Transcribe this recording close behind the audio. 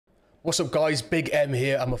What's up guys, Big M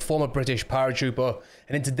here. I'm a former British paratrooper,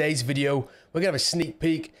 and in today's video we're going to have a sneak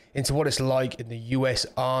peek into what it's like in the US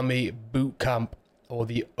Army boot camp, or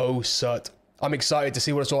the OSUT. I'm excited to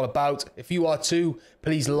see what it's all about. If you are too,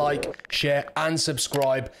 please like, share and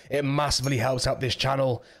subscribe. It massively helps out this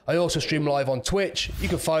channel. I also stream live on Twitch. You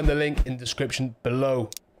can find the link in the description below.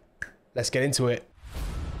 Let's get into it.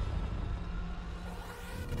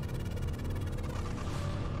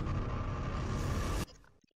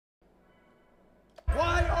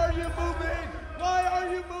 Why are you moving? Why are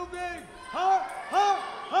you moving? Huh?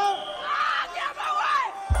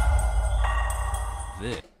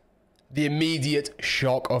 The immediate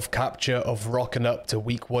shock of capture of rocking up to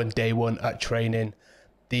week 1, day 1 at training.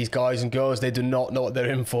 These guys and girls, they do not know what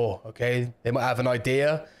they're in for, okay? They might have an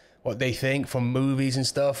idea what they think from movies and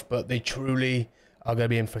stuff, but they truly are going to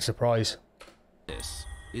be in for a surprise. This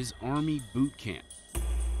is Army Boot Camp.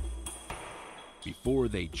 Before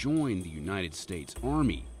they join the United States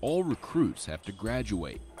Army, all recruits have to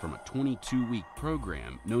graduate from a 22-week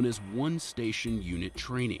program known as One Station Unit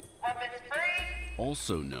Training,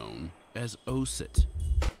 also known as OSUT.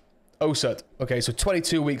 OSUT, okay, so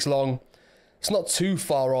 22 weeks long. It's not too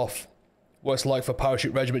far off what it's like for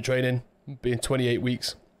parachute regiment training, being 28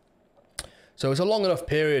 weeks. So it's a long enough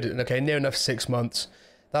period, and okay, near enough 6 months.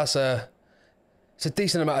 It's a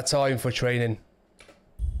decent amount of time for training.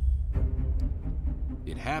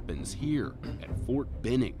 It happens here at Fort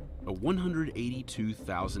Benning, a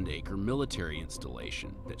 182,000-acre military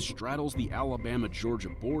installation that straddles the Alabama-Georgia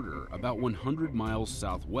border about 100 miles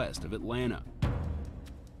southwest of Atlanta.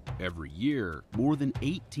 Every year, more than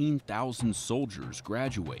 18,000 soldiers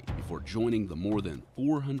graduate before joining the more than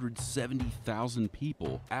 470,000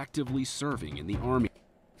 people actively serving in the Army.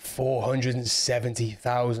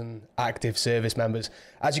 470,000 active service members.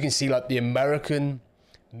 As you can see, like, the American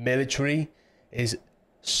military is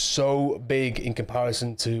so big in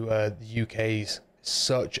comparison to the UK's.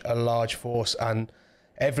 Such a large force, and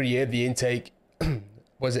every year the intake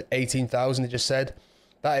was it 18,000 they just said.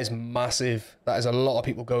 That is massive. That is a lot of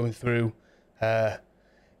people going through the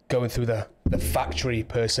factory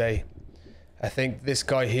per se. I think this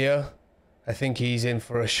guy here, I think he's in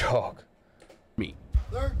for a shock.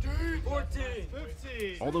 13, 14,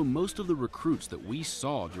 15. Although most of the recruits that we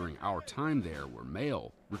saw during our time there were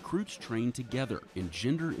male, recruits trained together in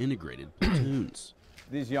gender-integrated platoons.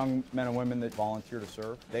 These young men and women that volunteer to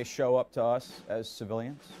serve, they show up to us as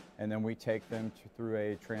civilians, and then we take them through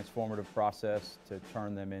a transformative process to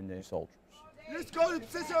turn them into soldiers. Let's go to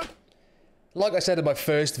position. Like I said in my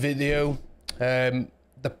first video,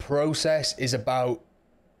 the process is about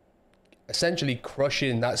essentially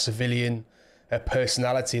crushing that civilian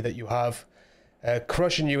personality that you have,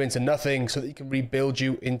 crushing you into nothing so that you can rebuild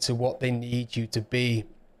you into what they need you to be,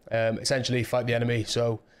 essentially fight the enemy.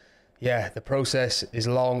 So yeah, the process is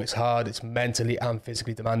long, it's hard, it's mentally and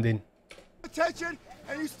physically demanding. Attention,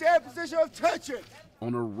 and you stay in position of tension.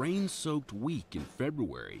 On a rain-soaked week in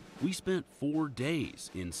February, we spent 4 days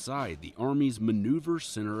inside the Army's Maneuver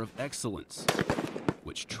Center of Excellence,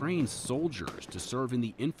 which trains soldiers to serve in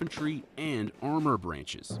the infantry and armor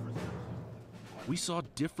branches. We saw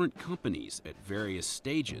different companies at various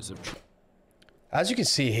stages of training. As you can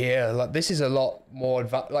see here, like, this is a lot more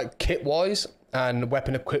advanced, like kit-wise and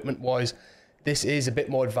weapon equipment-wise. This is a bit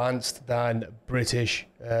more advanced than British.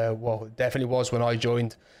 Well, it definitely was when I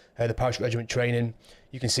joined the parachute regiment training.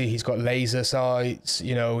 You can see he's got laser sights.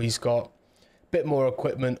 You know, he's got a bit more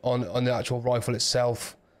equipment on the actual rifle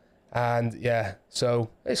itself, and yeah, so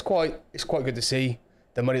it's quite good to see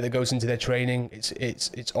the money that goes into their training.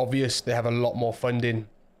 It's obvious they have a lot more funding.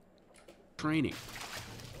 Training.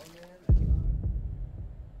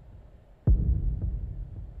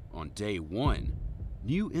 On day 1,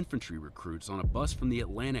 new infantry recruits on a bus from the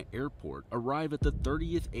Atlanta airport arrive at the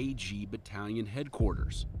 30th AG Battalion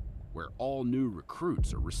headquarters, where all new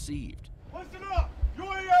recruits are received. Listen up. You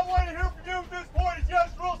ain't got one to hear from you at this point. It's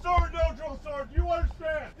yes, drill sergeant, no drill sergeant. You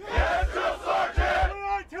understand? Yes, drill sergeant. When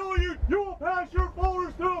I tell you, you will pass your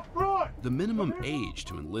folders to the front. The minimum age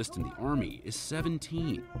to enlist in the Army is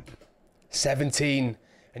 17. 17,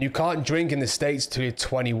 and you can't drink in the States till you're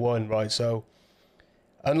 21, right? So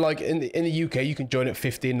unlike in the UK, you can join at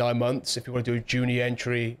 15, 9 months if you want to do a junior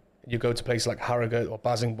entry. You go to places like Harrogate or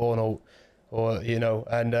Basingbourne or you know,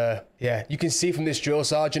 and yeah, you can see from this drill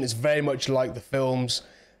sergeant, it's very much like the films.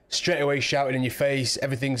 Straight away shouting in your face,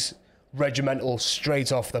 everything's regimental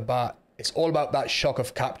straight off the bat. It's all about that shock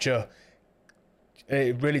of capture.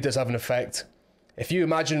 It really does have an effect. If you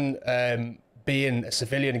imagine being a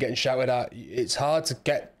civilian and getting shouted at, it's hard to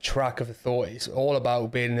get track of the thought. It's all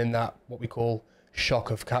about being in that, what we call,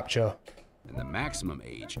 shock of capture. and the maximum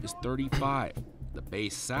age is 35. The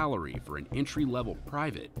base salary for an entry-level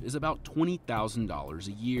private is about $20,000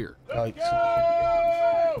 a year. Yikes.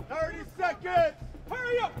 Go! 30 seconds!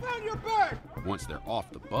 Hurry up, find your bag! Once they're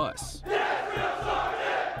off the bus,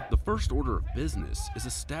 the first order of business is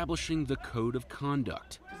establishing the code of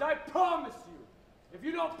conduct. Because I promise you, if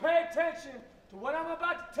you don't pay attention to what I'm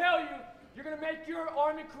about to tell you, you're going to make your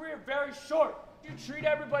Army career very short. You treat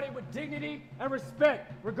everybody with dignity and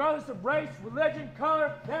respect, regardless of race, religion,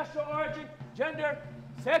 color, national origin, gender,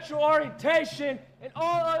 sexual orientation, and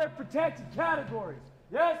all other protected categories.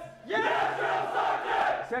 Yes? Yes, Drill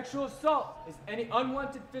Sergeant! Sexual assault is any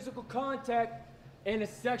unwanted physical contact in a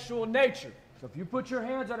sexual nature. So if you put your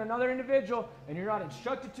hands on another individual and you're not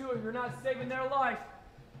instructed to, or you're not saving their life,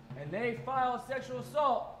 and they file a sexual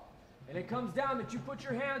assault, and it comes down that you put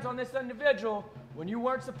your hands on this individual when you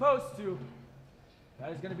weren't supposed to,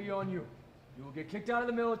 that is going to be on you. You will get kicked out of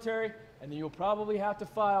the military, and then you'll probably have to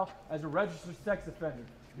file as a registered sex offender.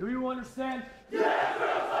 Do you understand?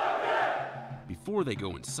 Before they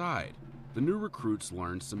go inside, the new recruits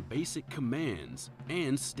learn some basic commands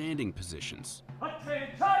and standing positions. Train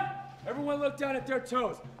tight! Everyone look down at their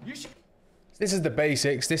toes. You should. This is the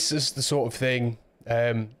basics. This is the sort of thing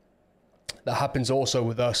that happens also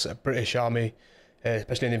with us at British Army,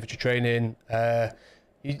 especially in infantry training.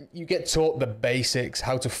 You get taught the basics,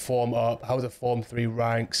 how to form up, how to form 3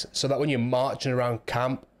 ranks, so that when you're marching around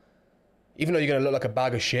camp, even though you're going to look like a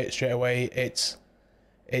bag of shit straight away, it's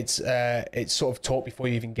sort of taught before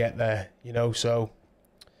you even get there, you know. So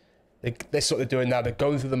they're sort of doing that. They're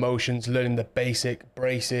going through the motions, learning the basic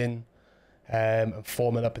bracing, and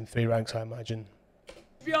forming up in 3 ranks, I imagine.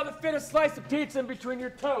 Be able to fit a slice of pizza in between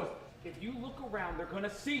your toes. If you look around, they're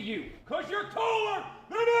gonna see you. Cause you're taller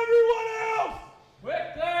than everyone else!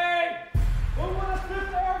 Quickly! Who wants to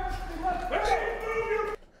sit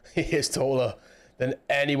there? He is taller than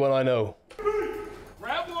anyone I know.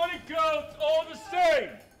 Grab one and go, it's all the same!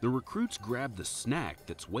 The recruits grab the snack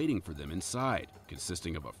that's waiting for them inside,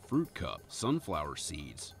 consisting of a fruit cup, sunflower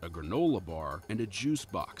seeds, a granola bar, and a juice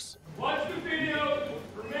box. Watch the video,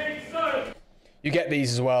 remain silent. You get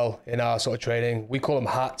these as well in our sort of training. We call them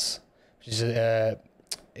hats, which is it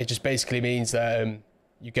just basically means that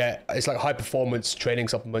you get, it's like high performance training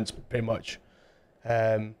supplements pretty much.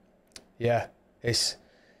 Yeah,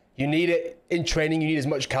 you need it in training. You need as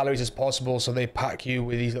much calories as possible, so they pack you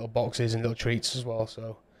with these little boxes and little treats as well.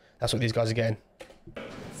 So that's what these guys are getting.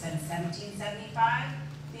 Since 1775,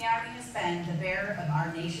 the Army has been the bearer of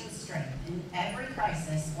our nation's strength in every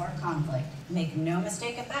crisis or conflict. Make no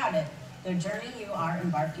mistake about it, the journey you are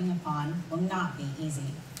embarking upon will not be easy.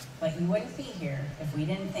 But you wouldn't be here if we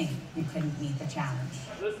didn't think you couldn't meet the challenge.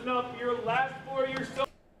 Listen up, your last 4 years.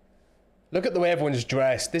 Look at the way everyone's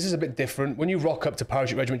dressed. This is a bit different. When you rock up to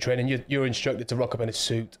parachute regiment training, you're instructed to rock up in a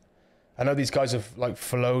suit. I know these guys have like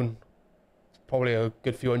flown probably a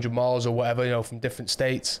good few 100 miles or whatever, you know, from different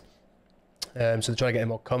states. So they're trying to get in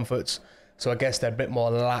more comforts. So I guess they're a bit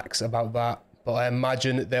more lax about that. But I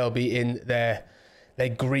imagine they'll be in their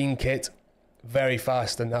green kit very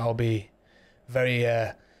fast, and that'll be very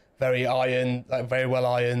ironed, like very well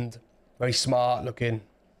ironed, very smart looking.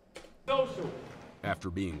 Social.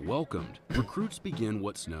 After being welcomed, recruits begin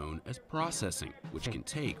what's known as processing, which can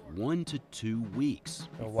take 1 to 2 weeks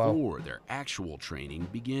before their actual training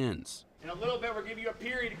begins. In a little bit, we'll give you a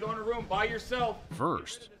period to go in a room by yourself.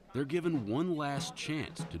 First, they're given one last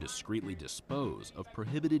chance to discreetly dispose of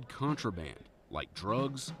prohibited contraband, like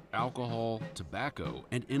drugs, alcohol, tobacco,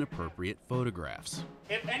 and inappropriate photographs.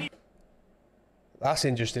 If any That's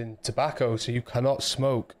interesting. Tobacco, so you cannot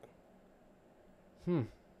smoke.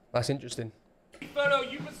 That's interesting. photo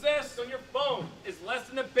you possess on your phone is less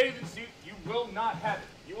than a bathing suit, you will not have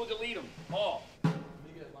it. You will delete them all.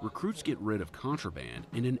 Recruits get rid of contraband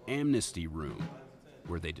in an amnesty room,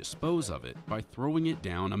 where they dispose of it by throwing it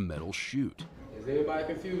down a metal chute. Is anybody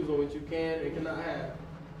confused on what you can and cannot have?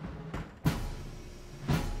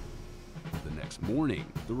 The next morning,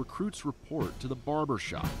 the recruits report to the barber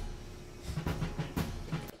shop.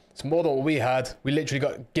 It's more than what we had. We literally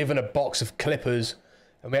got given a box of clippers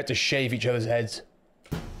and we had to shave each other's heads.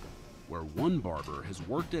 Where one barber has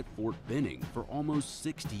worked at Fort Benning for almost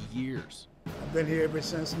 60 years. I've been here ever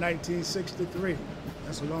since 1963.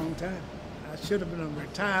 That's a long time. I should have been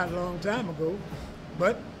retired a long time ago,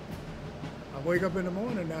 but I wake up in the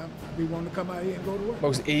morning now, I be wanting to come out here and go to work.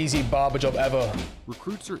 Most easy barber job ever.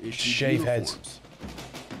 Recruits are issued Shave uniforms. heads.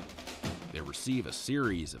 They receive a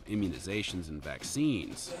series of immunizations and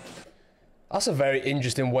vaccines. That's a very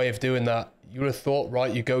interesting way of doing that. You would have thought,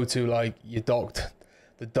 right, you go to like your doctor,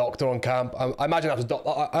 the doctor on camp. I imagine that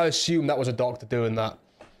was I assume that was a doctor doing that.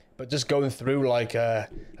 but just going through like a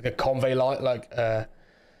convey line, like a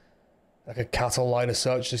cattle line as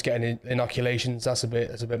such, just getting inoculations, that's a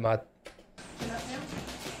bit mad.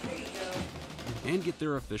 And get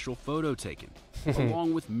their official photo taken,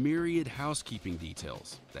 along with myriad housekeeping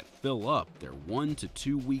details that fill up their 1 to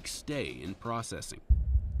 2 week stay in processing.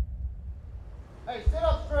 Hey, sit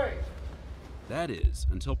up straight. That is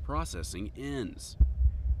until processing ends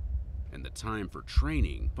and the time for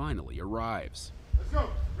training finally arrives. Let's go.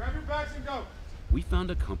 Grab your bags and go. We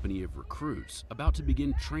found a company of recruits about to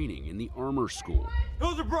begin training in the armor school.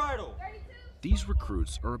 Who's the bridle? These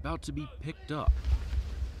recruits are about to be picked up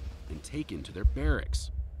and taken to their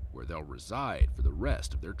barracks, where they'll reside for the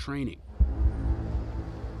rest of their training.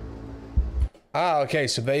 Ah, okay,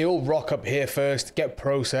 so they all rock up here first, get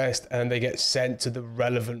processed, and they get sent to the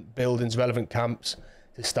relevant buildings, relevant camps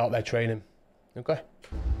to start their training. Okay.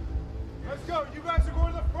 Let's go. You guys are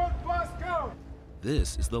going to the front bus. Go.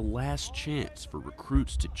 This is the last chance for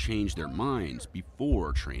recruits to change their minds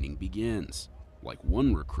before training begins, like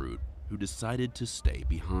one recruit who decided to stay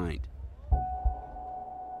behind.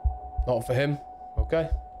 Not for him.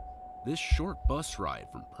 Okay. This short bus ride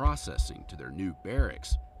from processing to their new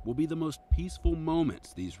barracks will be the most peaceful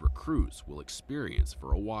moments these recruits will experience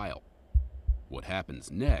for a while. What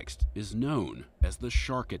happens next is known as the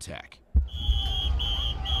shark attack.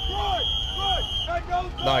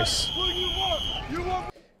 Nice.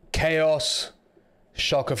 Chaos,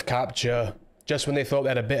 shock of capture. Just when they thought they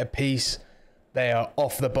had a bit of peace, they are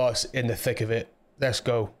off the bus in the thick of it. Let's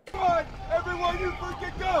go. Run! Everyone, you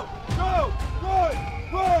freaking go! Go! Run!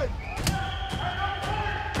 Run!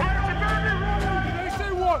 Did they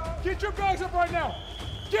say what? Get your bags up right now!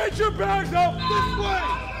 Get your bags up! This way!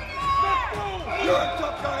 Let's go! You're a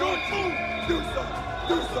tough guy! Don't move! Do something!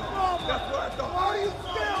 Do something! That's what I thought! Why are you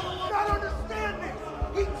still not understanding?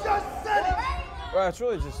 He just said it! Well, it's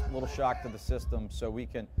really just a little shock to the system, so we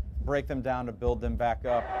can break them down to build them back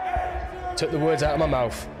up. Took the words out of my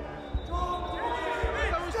mouth.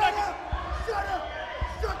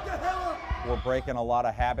 We're breaking a lot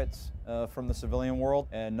of habits from the civilian world,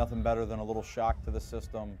 and nothing better than a little shock to the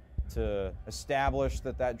system to establish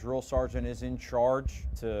that that drill sergeant is in charge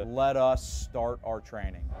to let us start our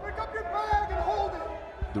training. Pick up your bag and hold it!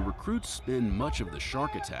 The recruits spend much of the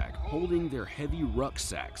shark attack holding their heavy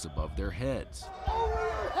rucksacks above their heads.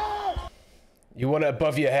 You want it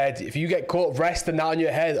above your head. If you get caught resting that on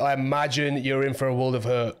your head, I imagine you're in for a world of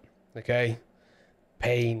hurt. Okay?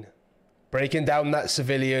 Pain. Breaking down that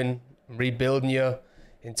civilian, rebuilding you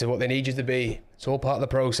into what they need you to be. It's all part of the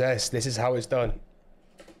process. This is how it's done.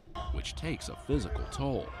 Which takes a physical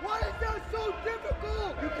toll. Why is that so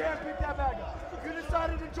difficult? You can't pick that bag up. You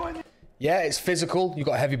decided to join the... Yeah, it's physical. You've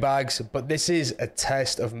got heavy bags, but this is a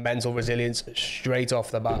test of mental resilience straight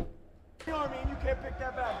off the bat. Army and you can't pick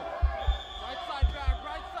that bag up. Right side bag,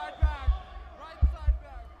 right side bag, right side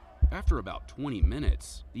bag. After about 20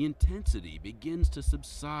 minutes, the intensity begins to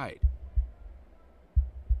subside,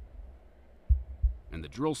 and the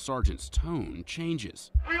drill sergeant's tone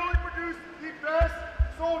changes We only produce the best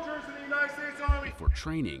soldiers in the United States Army. before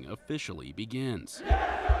training officially begins.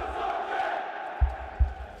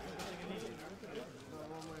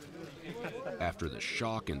 After the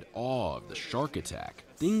shock and awe of the shark attack,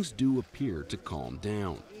 things do appear to calm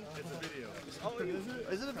down.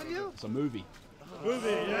 Is it a video? It's a movie. Movie,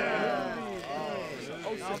 yeah.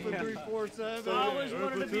 Alpha 347. I always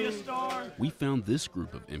wanted to be a star. We found this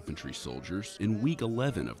group of infantry soldiers in week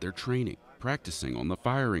 11 of their training, practicing on the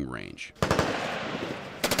firing range.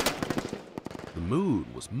 The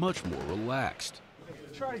mood was much more relaxed,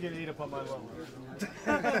 Try to get 8 up on my level.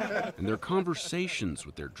 and their conversations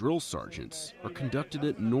with their drill sergeants are conducted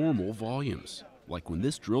at normal volumes, like when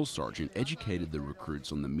this drill sergeant educated the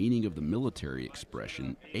recruits on the meaning of the military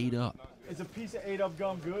expression 8 up. Is a piece of 8 up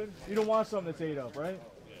gum good? You don't want something that's 8 up, right?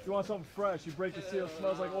 You want something fresh. You break the seal, it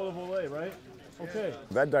smells like eau de Olay, right? Okay.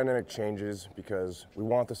 That dynamic changes because we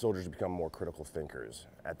want the soldiers to become more critical thinkers.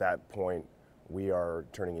 At that point, we are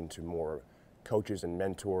turning into more coaches and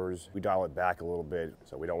mentors. We dial it back a little bit,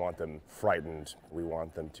 so we don't want them frightened. We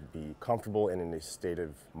want them to be comfortable and in a state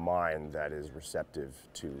of mind that is receptive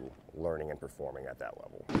to learning and performing at that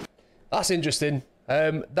level. That's interesting.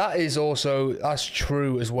 That's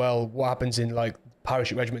true as well. What happens in like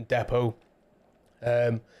parachute regiment depot?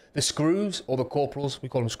 The screws, or the corporals, we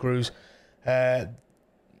call them screws.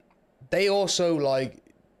 They also like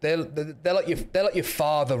they're like your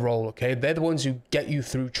father role. Okay, they're the ones who get you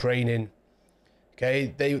through training.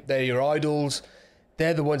 Okay, they're your idols.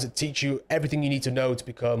 They're the ones that teach you everything you need to know to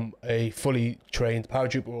become a fully trained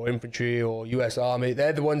paratrooper or infantry or U.S. Army.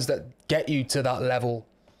 They're the ones that get you to that level.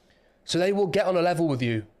 So they will get on a level with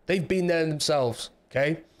you. They've been there themselves,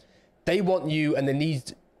 okay? They want you, and they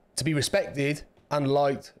need to be respected and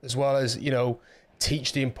liked, as well as, you know,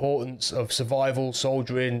 teach the importance of survival,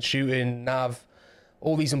 soldiering, shooting, nav,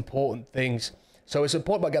 all these important things. So it's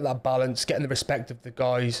important about getting that balance, getting the respect of the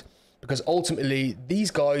guys, because ultimately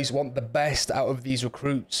these guys want the best out of these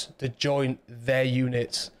recruits to join their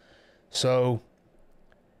units. So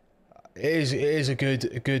it is a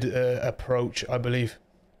good approach, I believe.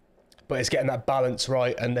 But it's getting that balance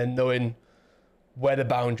right, and then knowing where the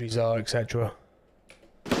boundaries are, etc.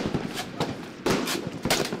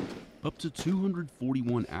 Up to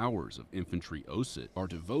 241 hours of infantry OSIT are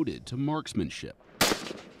devoted to marksmanship.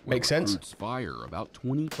 Makes sense. Recruits fire about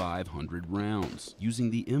 2,500 rounds using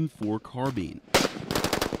the M4 carbine,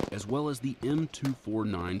 as well as the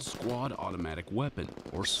M249 squad automatic weapon,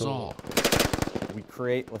 or SAW. We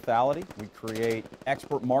create lethality. We create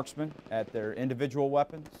expert marksmen at their individual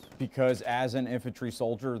weapons, because as an infantry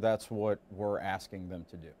soldier, that's what we're asking them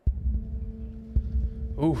to do.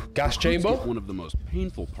 Ooh, gas chamber. Get one of the most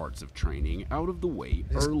painful parts of training out of the way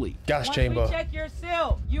early. Gas chamber. Once we check your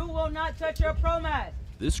seal, you will not touch your ProMat.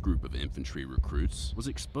 This group of infantry recruits was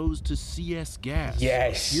exposed to CS gas,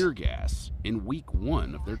 yes, tear gas, in week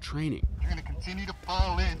 1 of their training. You're going to continue to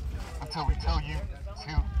file in until we tell you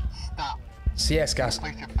to stop. CS gas.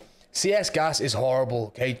 CS gas is horrible.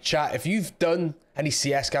 Okay, chat. If you've done any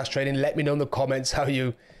CS gas training, let me know in the comments how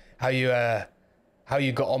you got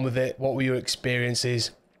on with it. What were your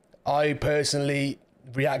experiences? I personally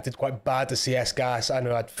reacted quite bad to CS gas. I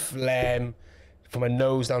know I had phlegm from my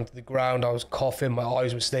nose down to the ground. I was coughing. My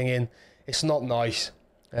eyes were stinging. It's not nice.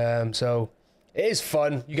 So it is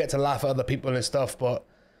fun. You get to laugh at other people and stuff, but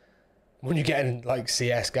when you're getting like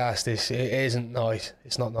CS gas, it isn't nice.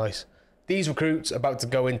 It's not nice. These recruits are about to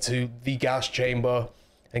go into the gas chamber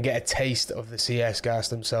and get a taste of the CS gas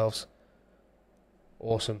themselves.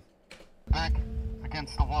 Awesome. Back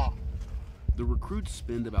against the wall. The recruits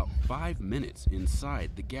spend about 5 minutes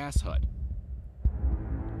inside the gas hut.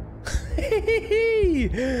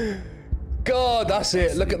 God, that's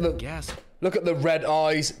it. Look at the gas. Look at the red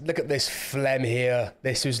eyes. Look at this phlegm here.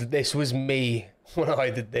 This was me when I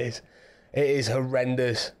did this. It is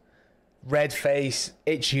horrendous. Red face,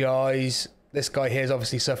 itchy eyes. This guy here is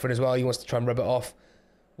obviously suffering as well. He wants to try and rub it off.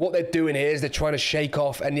 What they're doing here is they're trying to shake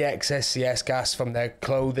off any excess CS gas from their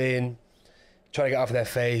clothing, trying to get off their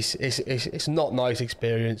face. It's not a nice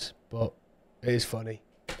experience, but it is funny.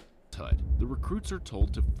 The recruits are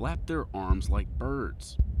told to flap their arms like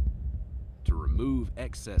birds to remove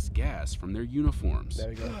excess gas from their uniforms. There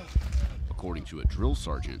we go. According to a drill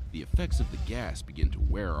sergeant, the effects of the gas begin to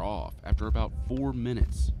wear off after about 4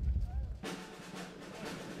 minutes.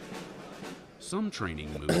 Some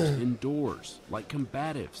training moves indoors, like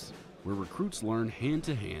combatives, where recruits learn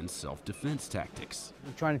hand-to-hand self-defense tactics.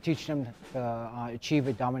 We're trying to teach them to achieve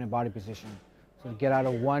a dominant body position. So get out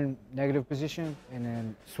of one negative position and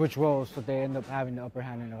then switch roles so they end up having the upper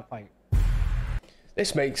hand in a fight.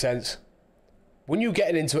 This makes sense. When you're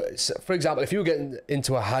getting into, for example, if you're getting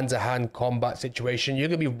into a hand-to-hand combat situation, you're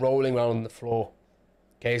going to be rolling around on the floor.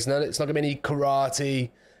 Okay, it's not going to be any karate.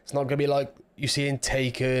 It's not going to be like you see in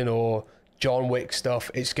Taken or John Wick stuff.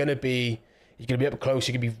 It's going to be, you're going to be up close,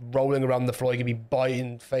 you're going to be rolling around the floor, you're going to be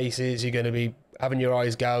biting faces, you're going to be having your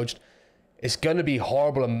eyes gouged. It's going to be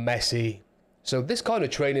horrible and messy. So this kind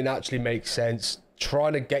of training actually makes sense.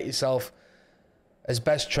 Trying to get yourself as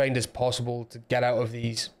best trained as possible to get out of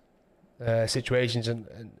these situations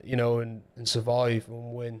and you know, and survive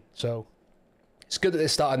and win. So it's good that they're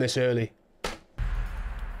starting this early.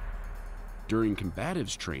 During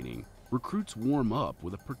combatives training, recruits warm up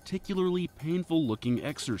with a particularly painful looking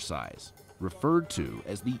exercise referred to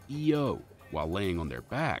as the EO. While laying on their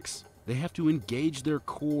backs, they have to engage their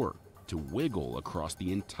core to wiggle across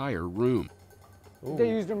the entire room. Ooh.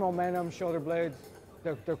 They use their momentum, shoulder blades,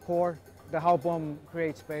 their core to help them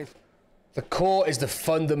create space. The core is the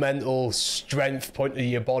fundamental strength point of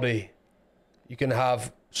your body. You can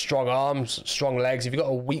have strong arms, strong legs. If you've got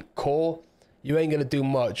a weak core, you ain't going to do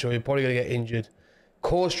much, or you're probably going to get injured.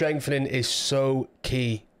 Core strengthening is so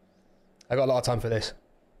key. I got a lot of time for this.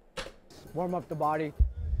 Warm up the body.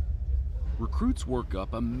 Recruits work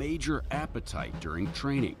up a major appetite during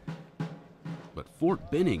training. But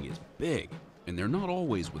Fort Benning is big, and they're not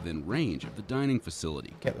always within range of the dining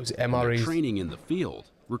facility. Get those When MREs. they're training in the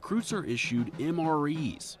field, recruits are issued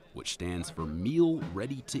MREs, which stands for Meal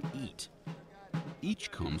Ready to Eat.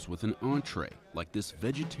 Each comes with an entree, like this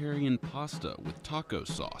vegetarian pasta with taco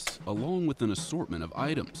sauce, along with an assortment of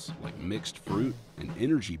items like mixed fruit, an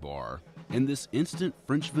energy bar, and this instant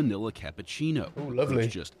French vanilla cappuccino. Ooh, lovely.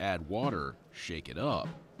 Just add water, shake it up,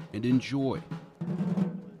 and enjoy.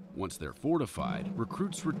 Once they're fortified,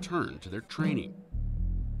 recruits return to their training.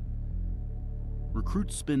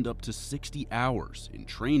 Recruits spend up to 60 hours in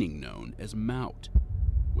training known as MOUT,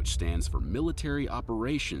 which stands for Military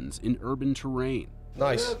Operations in Urban Terrain.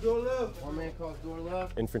 Nice. One man calls door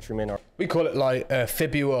left. Infantrymen are... We call it like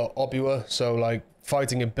fibua obua, so like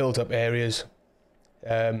fighting in built-up areas.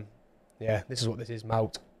 Yeah, this is what this is,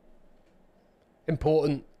 MOUT.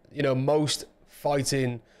 Important, you know, most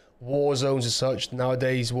fighting war zones as such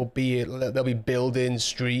nowadays will be, there'll be buildings,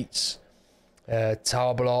 streets,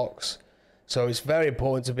 tower blocks. So it's very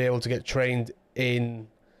important to be able to get trained in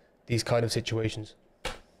these kind of situations.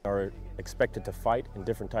 Are expected to fight in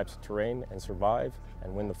different types of terrain and survive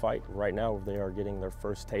and win the fight. Right now, they are getting their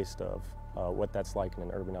first taste of what that's like in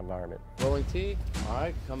an urban environment. Rolling T. All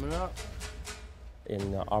right, coming up.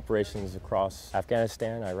 In operations across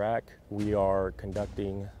Afghanistan, Iraq, we are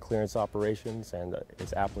conducting clearance operations, and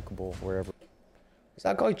it's applicable wherever. Is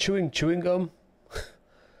that guy chewing gum?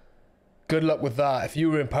 Good luck with that. If you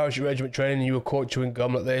were in parachute regiment training and you were caught chewing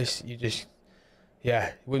gum like this, you just, yeah,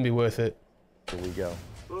 it wouldn't be worth it. Here we go.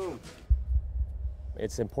 Boom.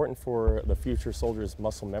 It's important for the future soldiers'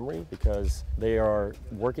 muscle memory because they are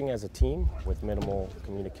working as a team with minimal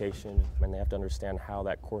communication, and they have to understand how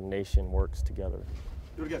that coordination works together.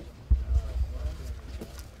 Do it again.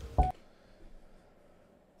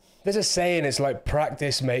 There's a saying, it's like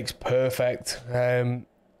practice makes perfect. I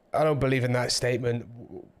don't believe in that statement.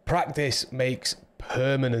 Practice makes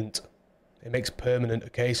permanent. It makes permanent,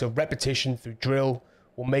 okay? So repetition through drill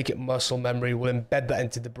will make it muscle memory, will embed that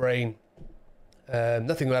into the brain.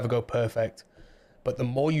 Nothing will ever go perfect. But the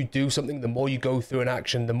more you do something, the more you go through an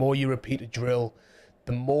action, the more you repeat a drill,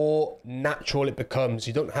 the more natural it becomes.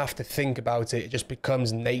 You don't have to think about it. It just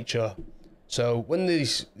becomes nature. So when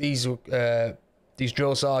these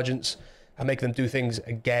drill sergeants, I make them do things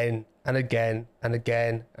again and again and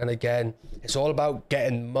again and again. It's all about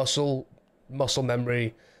getting muscle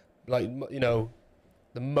memory, like, you know,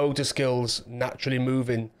 the motor skills naturally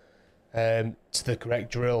moving to the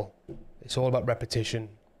correct drill. It's all about repetition.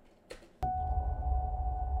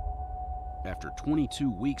 After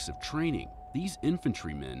 22 weeks of training, these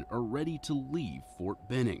infantrymen are ready to leave Fort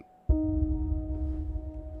Benning.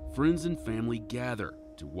 Friends and family gather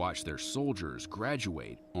to watch their soldiers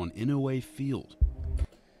graduate on NOA Field.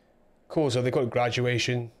 Cool, so they call it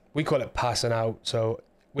graduation. We call it passing out. So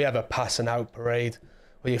we have a passing out parade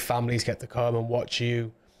where your families get to come and watch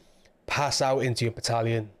you pass out into your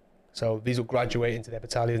battalion. So these will graduate into their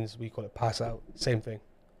battalions. We call it pass out. Same thing.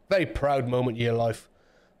 Very proud moment in your life.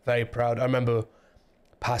 Very proud. I remember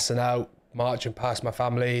passing out, marching past my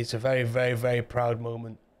family. It's a very, very, very proud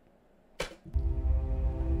moment.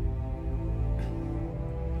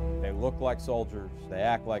 They look like soldiers, they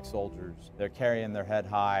act like soldiers, they're carrying their head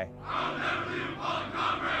high.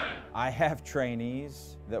 I have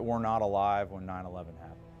trainees that were not alive when 9/11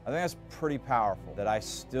 happened. I think that's pretty powerful, that I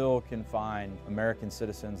still can find American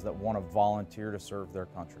citizens that want to volunteer to serve their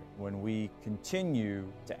country when we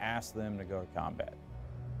continue to ask them to go to combat.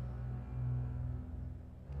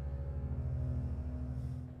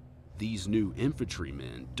 These new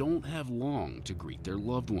infantrymen don't have long to greet their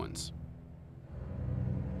loved ones.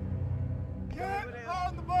 Get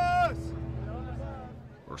on the bus!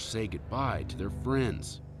 Or say goodbye to their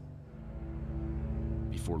friends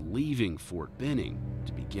before leaving Fort Benning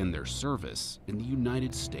to begin their service in the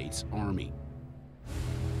United States Army.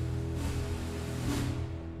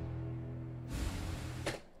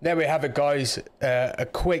 There we have it, guys. A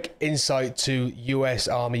quick insight to US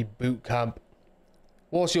Army boot camp.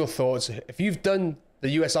 What's your thoughts? If you've done the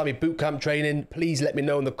US Army boot camp training, please let me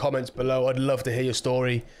know in the comments below. I'd love to hear your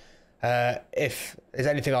story. If there's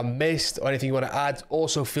anything I missed or anything you want to add,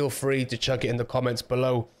 also feel free to chuck it in the comments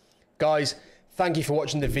below. Guys, thank you for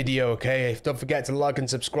watching the video, okay? Don't forget to like and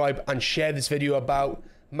subscribe and share this video about.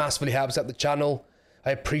 Massively helps out the channel. I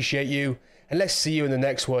appreciate you. And let's see you in the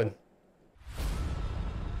next one.